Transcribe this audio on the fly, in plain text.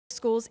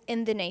schools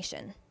in the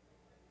nation.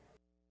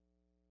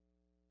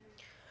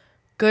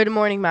 Good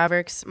morning,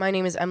 Mavericks. My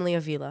name is Emily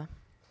Avila.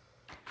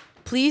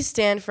 Please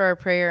stand for our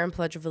prayer and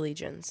Pledge of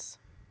Allegiance.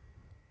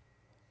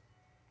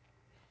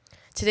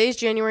 Today is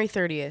January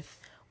 30th,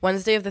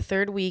 Wednesday of the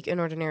third week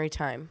in Ordinary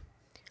Time.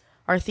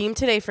 Our theme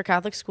today for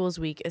Catholic Schools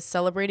Week is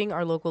celebrating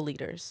our local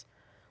leaders.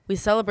 We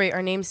celebrate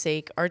our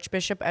namesake,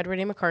 Archbishop Edward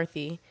A.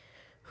 McCarthy,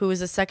 who is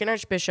the second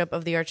Archbishop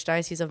of the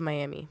Archdiocese of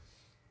Miami.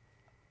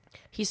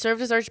 He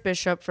served as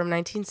Archbishop from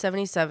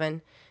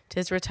 1977 to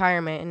his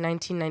retirement in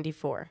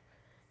 1994.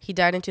 He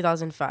died in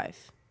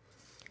 2005.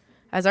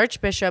 As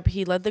Archbishop,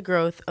 he led the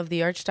growth of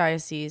the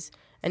Archdiocese,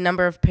 a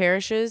number of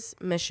parishes,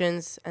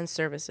 missions, and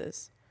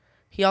services.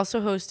 He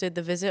also hosted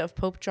the visit of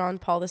Pope John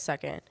Paul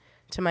II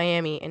to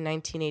Miami in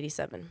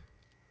 1987.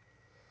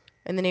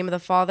 In the name of the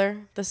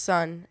Father, the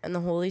Son, and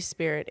the Holy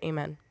Spirit,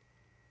 amen.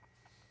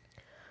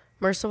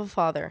 Merciful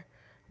Father,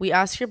 we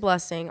ask your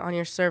blessing on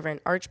your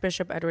servant,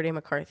 Archbishop Edward A.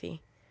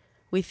 McCarthy.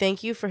 We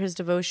thank you for his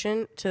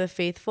devotion to the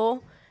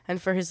faithful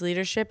and for his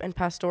leadership and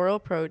pastoral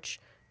approach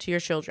to your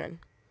children.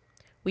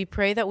 We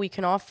pray that we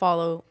can all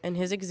follow in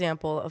his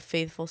example of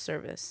faithful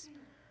service.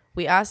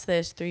 We ask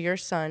this through your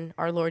Son,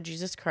 our Lord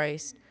Jesus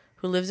Christ,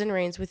 who lives and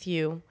reigns with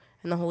you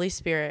and the Holy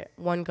Spirit,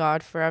 one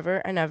God, forever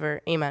and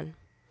ever. Amen.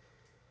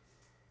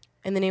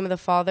 In the name of the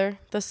Father,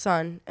 the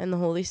Son, and the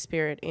Holy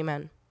Spirit.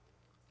 Amen.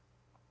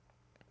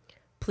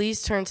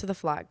 Please turn to the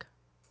flag.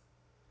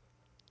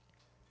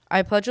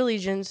 I pledge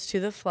allegiance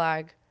to the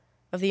flag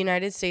of the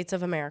United States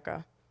of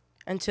America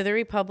and to the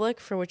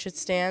republic for which it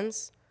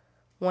stands,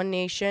 one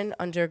nation,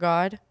 under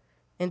God,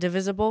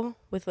 indivisible,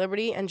 with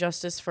liberty and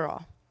justice for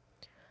all.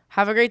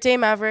 Have a great day,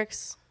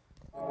 Mavericks.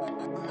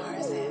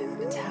 Mars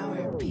and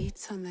Tower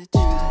beats on the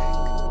track.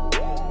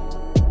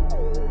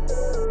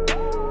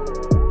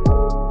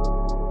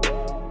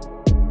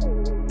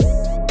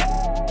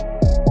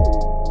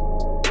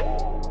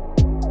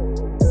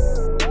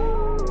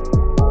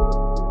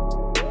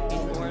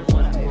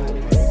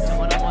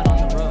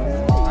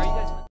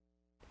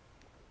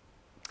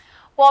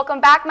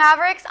 Welcome back,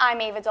 Mavericks. I'm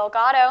Ava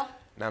Delgado.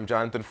 And I'm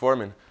Jonathan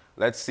Foreman.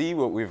 Let's see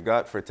what we've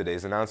got for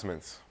today's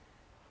announcements.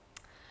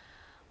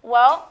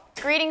 Well,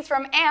 greetings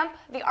from AMP,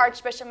 the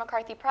Archbishop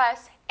McCarthy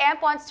Press.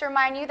 AMP wants to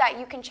remind you that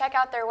you can check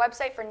out their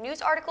website for news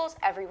articles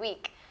every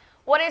week.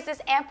 What is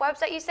this AMP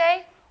website, you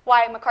say?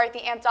 Why,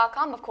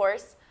 McCarthyAMP.com, of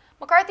course.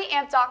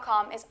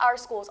 McCarthyAMP.com is our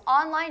school's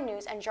online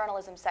news and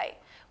journalism site,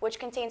 which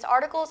contains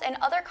articles and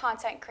other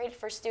content created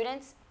for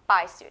students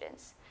by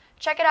students.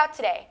 Check it out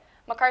today,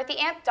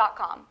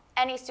 McCarthyAMP.com.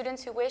 Any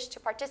students who wish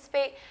to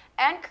participate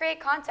and create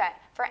content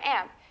for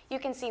AMP, you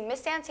can see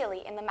Miss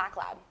Santilli in the Mac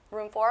Lab,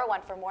 room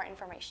 401 for more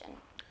information.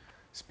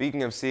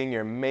 Speaking of seeing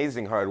your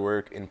amazing hard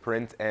work in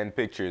print and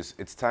pictures,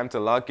 it's time to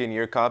lock in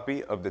your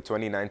copy of the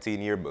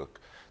 2019 yearbook.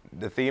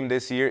 The theme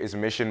this year is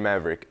Mission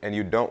Maverick, and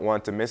you don't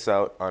want to miss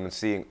out on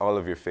seeing all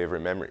of your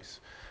favorite memories.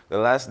 The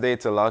last day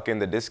to lock in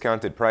the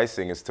discounted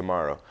pricing is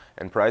tomorrow,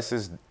 and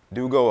prices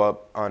do go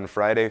up on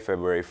Friday,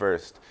 February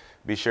 1st.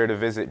 Be sure to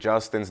visit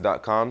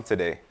jostens.com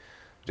today.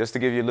 Just to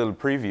give you a little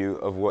preview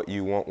of what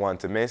you won't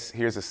want to miss,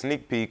 here's a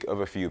sneak peek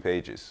of a few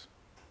pages.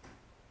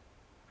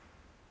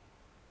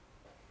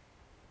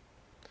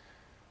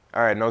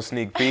 All right, no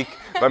sneak peek,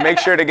 but make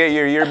sure to get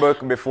your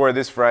yearbook before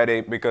this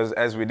Friday because,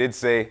 as we did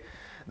say,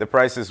 the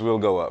prices will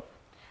go up.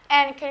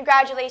 And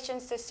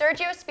congratulations to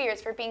Sergio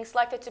Spears for being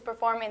selected to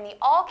perform in the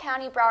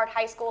All-County Broward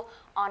High School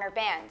Honor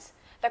Bands.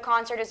 The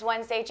concert is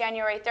Wednesday,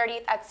 January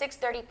 30th at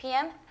 6:30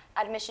 p.m.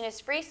 Admission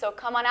is free, so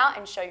come on out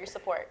and show your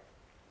support.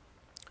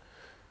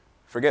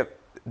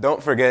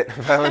 Don't forget,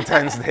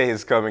 Valentine's Day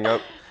is coming up.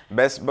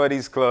 Best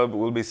Buddies Club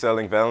will be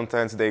selling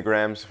Valentine's Day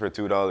grams for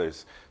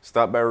 $2.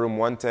 Stop by room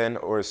 110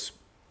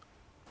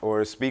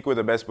 or speak with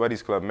a Best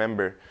Buddies Club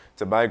member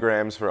to buy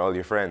grams for all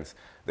your friends.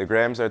 The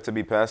grams are to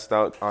be passed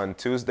out on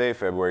Tuesday,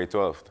 February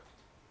 12th.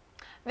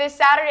 This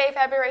Saturday,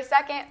 February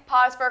 2nd,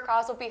 Pause for a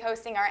Cause will be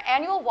hosting our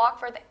annual Walk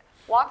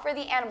for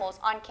the Animals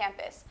on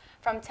campus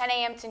from 10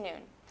 a.m. to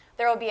noon.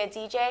 There will be a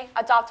DJ,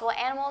 adoptable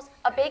animals,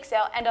 a bake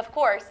sale, and of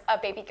course, a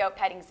baby goat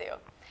petting zoo.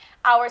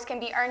 Hours can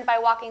be earned by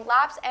walking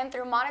laps and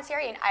through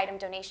monetary and item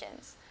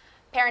donations.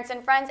 Parents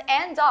and friends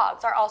and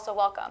dogs are also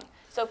welcome.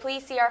 So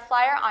please see our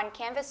flyer on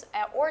canvas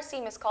or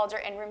see Ms. Calder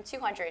in room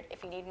 200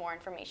 if you need more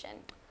information.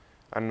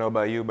 I don't know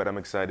about you, but I'm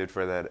excited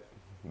for that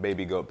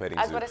baby goat petting zoo.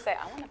 I was about to say,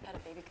 I want to pet a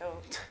baby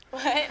goat.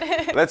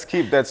 What? Let's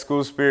keep that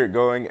school spirit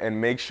going and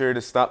make sure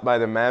to stop by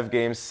the Mav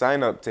Games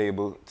sign-up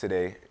table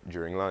today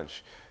during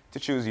lunch to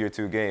choose your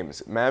 2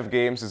 games. Mav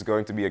Games is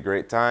going to be a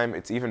great time.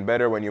 It's even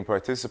better when you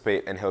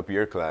participate and help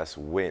your class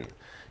win.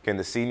 Can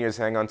the seniors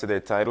hang on to their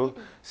title?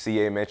 See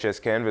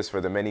AMHS Canvas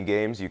for the many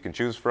games you can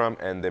choose from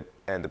and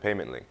the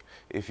payment link.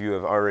 If you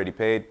have already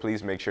paid,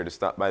 please make sure to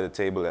stop by the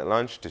table at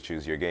lunch to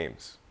choose your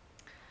games.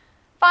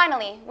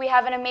 Finally, we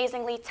have an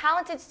amazingly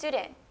talented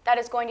student that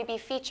is going to be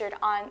featured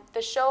on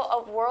the show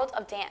of World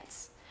of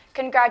Dance.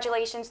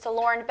 Congratulations to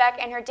Lauren Beck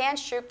and her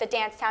dance troupe, the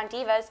Dancetown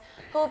Divas,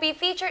 who will be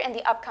featured in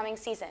the upcoming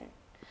season.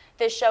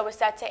 This show is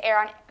set to air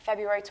on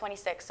February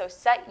 26th, so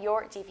set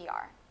your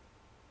DVR.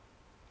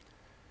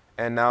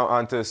 And now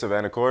on to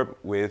Savannah Korb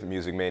with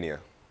Music Mania.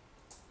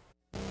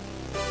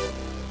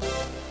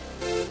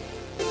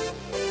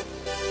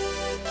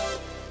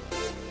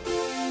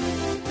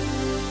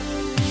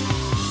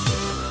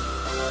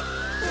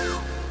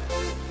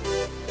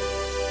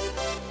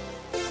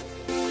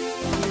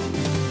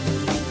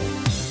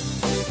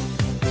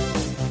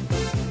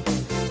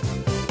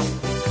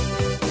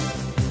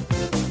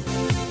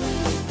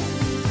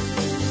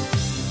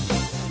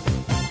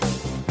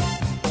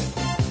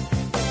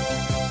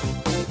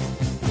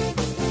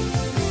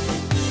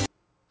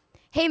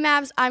 Hey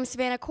Mavs, I'm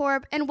Savannah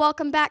Korb, and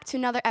welcome back to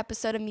another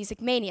episode of Music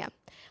Mania.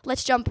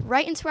 Let's jump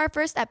right into our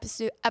first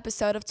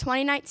episode of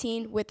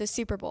 2019 with the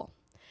Super Bowl.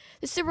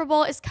 The Super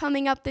Bowl is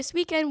coming up this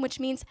weekend, which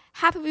means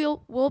half of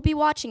you will be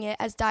watching it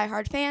as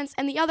diehard fans,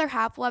 and the other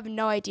half will have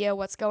no idea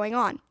what's going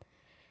on.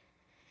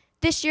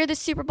 This year, the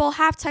Super Bowl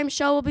halftime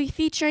show will be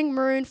featuring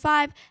Maroon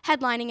 5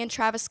 headlining and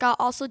Travis Scott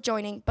also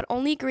joining, but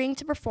only agreeing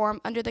to perform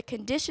under the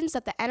conditions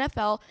that the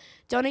NFL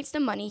donates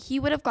the money he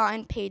would have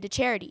gotten paid to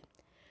charity.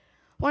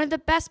 One of the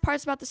best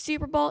parts about the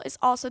Super Bowl is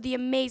also the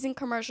amazing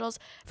commercials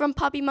from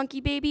Puppy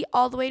Monkey Baby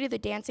all the way to the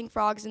dancing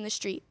frogs in the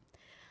street.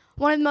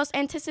 One of the most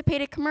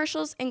anticipated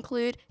commercials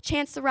include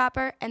Chance the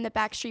Rapper and the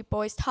Backstreet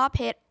Boys' top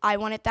hit, I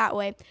Want It That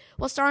Way,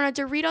 will star in a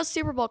Doritos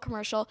Super Bowl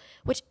commercial,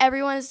 which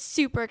everyone is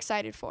super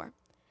excited for.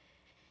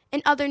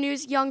 In other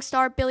news, young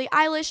star Billie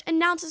Eilish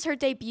announces her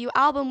debut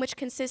album, which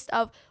consists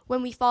of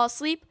When We Fall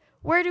Asleep,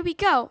 Where Do We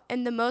Go,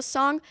 and the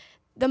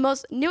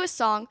most newest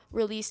song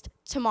released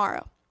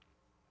tomorrow.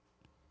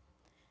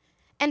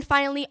 And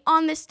finally,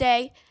 on this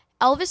day,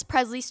 Elvis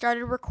Presley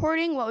started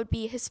recording what would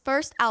be his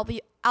first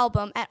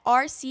album at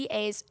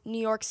RCA's New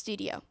York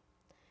studio.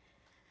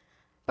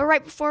 But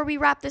right before we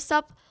wrap this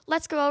up,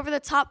 let's go over the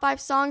top 5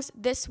 songs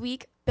this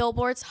week,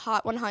 Billboard's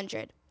Hot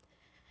 100.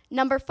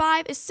 Number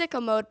 5 is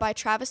Sicko Mode by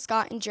Travis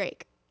Scott and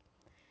Drake.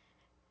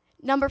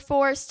 Number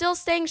 4, still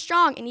staying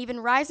strong and even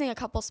rising a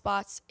couple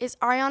spots, is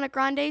Ariana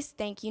Grande's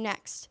Thank You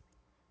Next.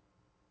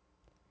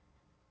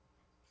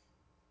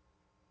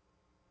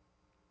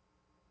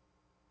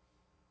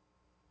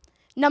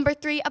 Number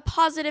 3, a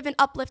positive and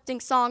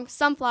uplifting song,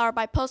 Sunflower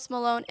by Post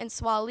Malone and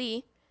Swae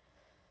Lee.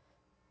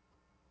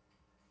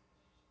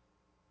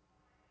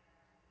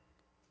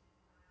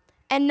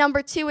 And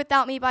number 2,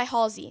 Without Me by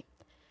Halsey.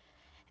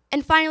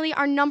 And finally,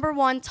 our number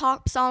 1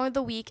 top song of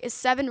the week is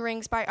 7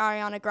 Rings by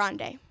Ariana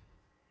Grande.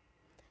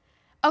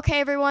 Okay,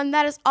 everyone,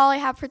 that is all I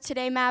have for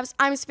today, Mavs.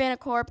 I'm Savannah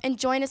Korb, and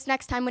join us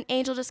next time when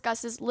Angel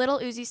discusses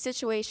Lil Uzi's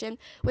situation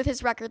with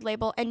his record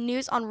label and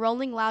news on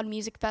Rolling Loud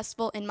Music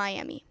Festival in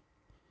Miami.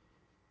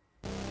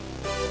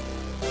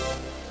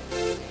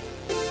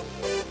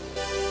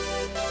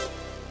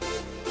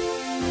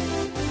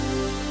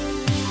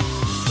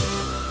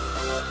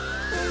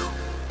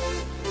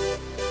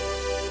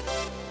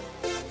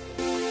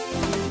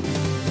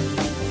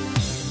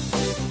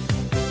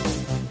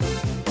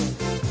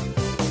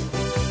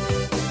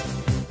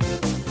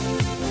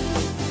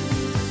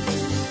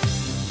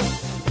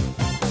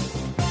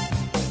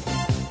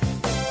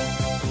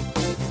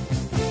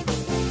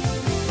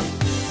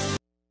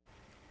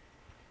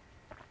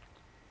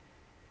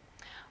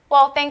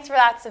 Well, thanks for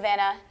that,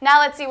 Savannah. Now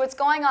let's see what's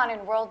going on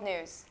in world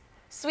news.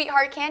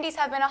 Sweetheart candies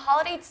have been a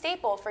holiday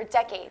staple for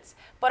decades,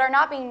 but are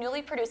not being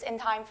newly produced in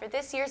time for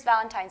this year's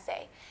Valentine's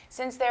Day,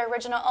 since their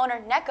original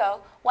owner, Necco,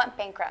 went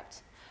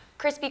bankrupt.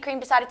 Krispy Kreme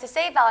decided to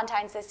save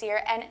Valentine's this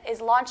year and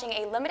is launching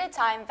a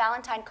limited-time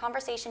Valentine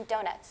Conversation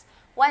Donuts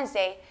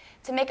Wednesday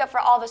to make up for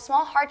all the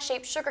small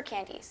heart-shaped sugar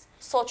candies.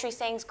 Sultry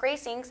sayings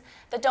gracings,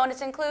 the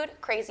donuts include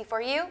Crazy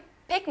for You,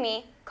 Pick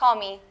Me, Call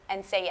Me,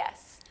 and Say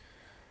Yes.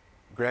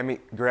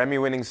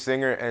 Grammy-winning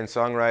singer and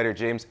songwriter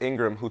James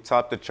Ingram, who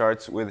topped the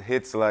charts with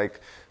hits like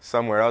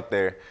Somewhere Out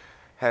There,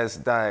 has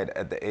died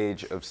at the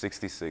age of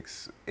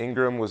 66.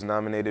 Ingram was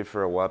nominated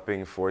for a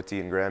whopping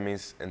 14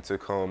 Grammys and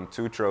took home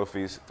 2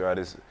 trophies throughout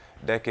his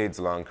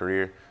decades-long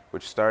career,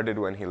 which started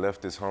when he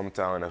left his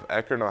hometown of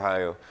Akron,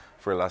 Ohio,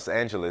 for Los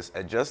Angeles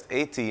at just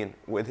 18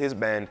 with his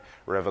band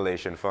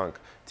Revelation Funk.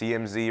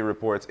 TMZ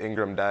reports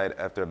Ingram died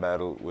after a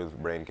battle with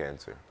brain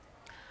cancer.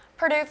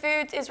 Purdue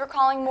Foods is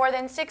recalling more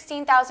than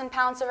 16,000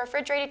 pounds of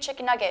refrigerated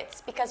chicken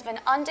nuggets because of an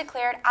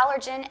undeclared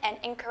allergen and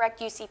incorrect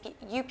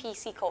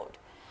UPC code.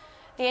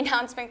 The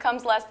announcement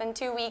comes less than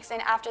 2 weeks in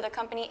after the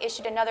company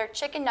issued another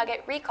chicken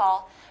nugget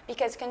recall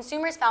because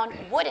consumers found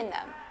wood in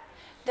them.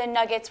 The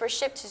nuggets were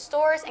shipped to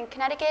stores in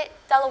Connecticut,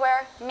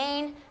 Delaware,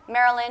 Maine,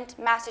 Maryland,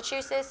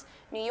 Massachusetts,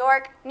 New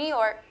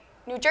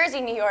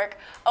Jersey, New York,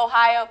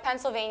 Ohio,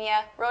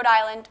 Pennsylvania, Rhode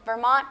Island,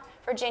 Vermont,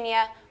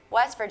 Virginia,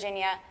 West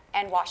Virginia,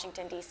 and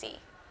Washington, D.C.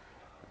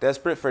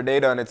 Desperate for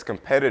data on its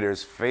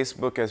competitors,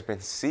 Facebook has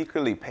been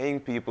secretly paying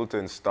people to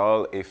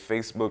install a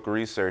Facebook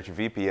Research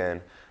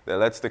VPN that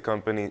lets the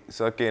company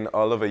suck in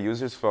all of a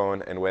user's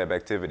phone and web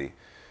activity.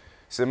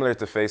 Similar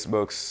to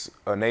Facebook's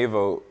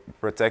Onavo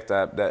Protect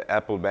app that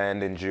Apple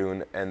banned in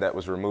June and that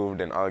was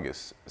removed in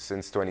August.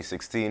 Since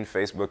 2016,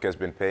 Facebook has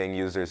been paying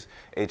users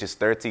ages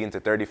 13 to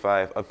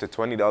 35 up to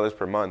 $20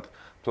 per month,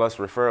 plus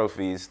referral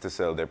fees to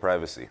sell their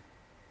privacy.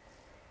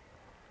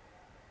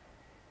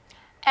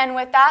 And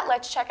with that,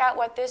 let's check out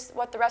what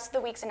the rest of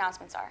the week's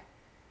announcements are.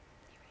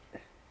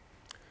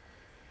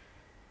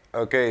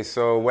 Okay,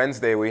 so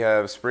Wednesday we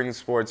have spring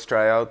sports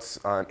tryouts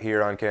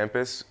here on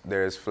campus.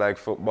 There's flag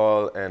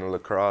football and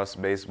lacrosse,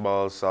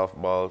 baseball,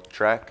 softball,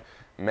 track,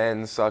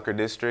 men's soccer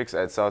districts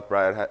at South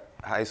Bryan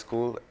High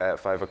School at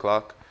 5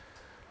 o'clock.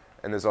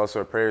 And there's also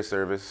a prayer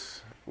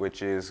service,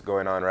 which is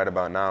going on right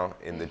about now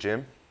in the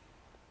gym.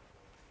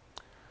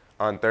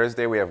 On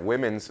Thursday, we have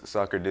women's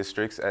soccer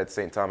districts at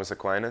St. Thomas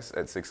Aquinas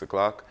at 6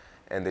 o'clock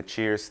and the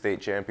Cheer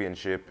State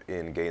Championship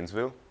in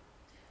Gainesville.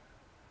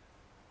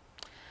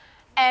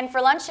 And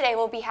for lunch today,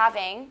 we'll be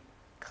having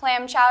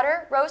clam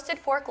chowder,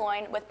 roasted pork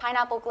loin with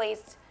pineapple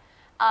glazed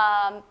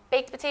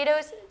baked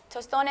potatoes,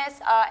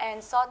 tostones,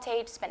 and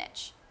sauteed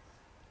spinach.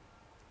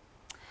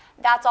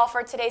 That's all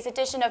for today's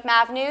edition of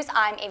MAV News.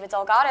 I'm Ava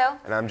Delgado.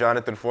 And I'm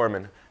Jonathan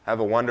Foreman.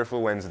 Have a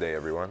wonderful Wednesday,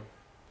 everyone.